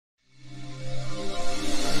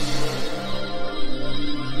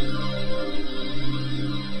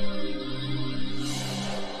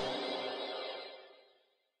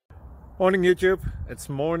Morning YouTube, it's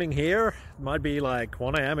morning here. It might be like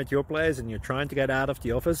 1 a.m. at your place and you're trying to get out of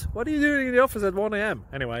the office. What are you doing in the office at 1 a.m?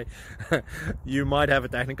 Anyway, you might have a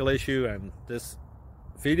technical issue and this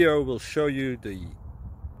video will show you the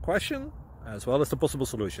question as well as the possible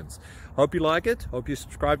solutions. Hope you like it, hope you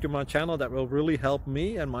subscribe to my channel. That will really help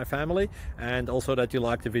me and my family, and also that you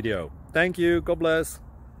like the video. Thank you, God bless.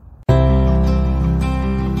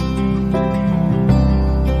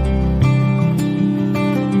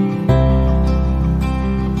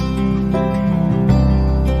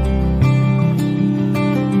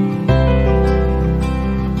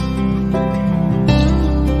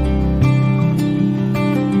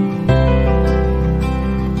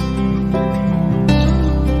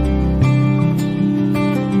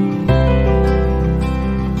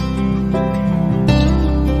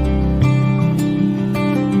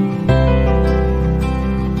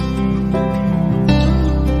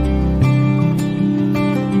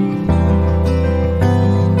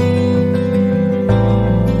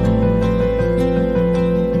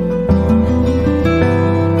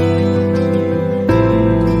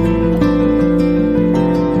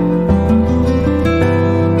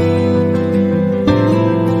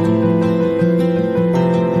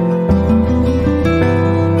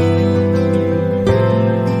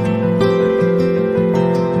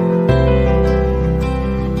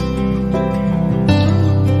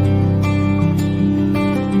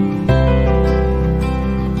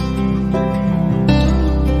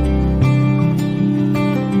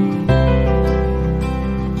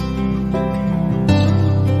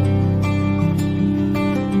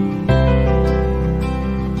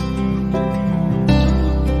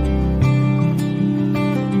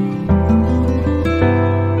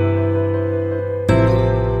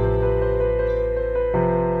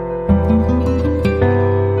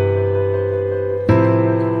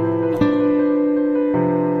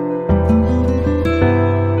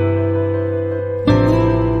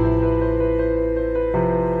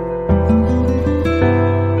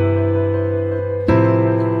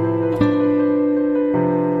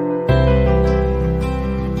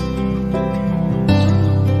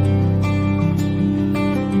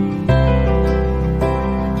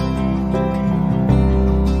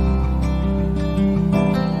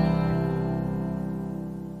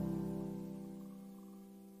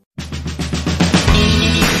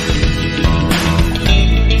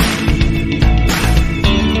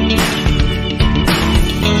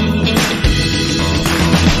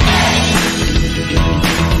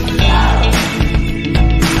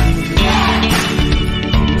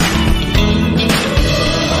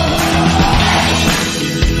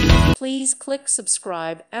 Please click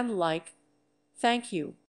subscribe and like. Thank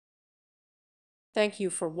you. Thank you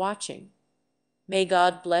for watching. May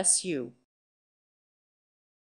God bless you.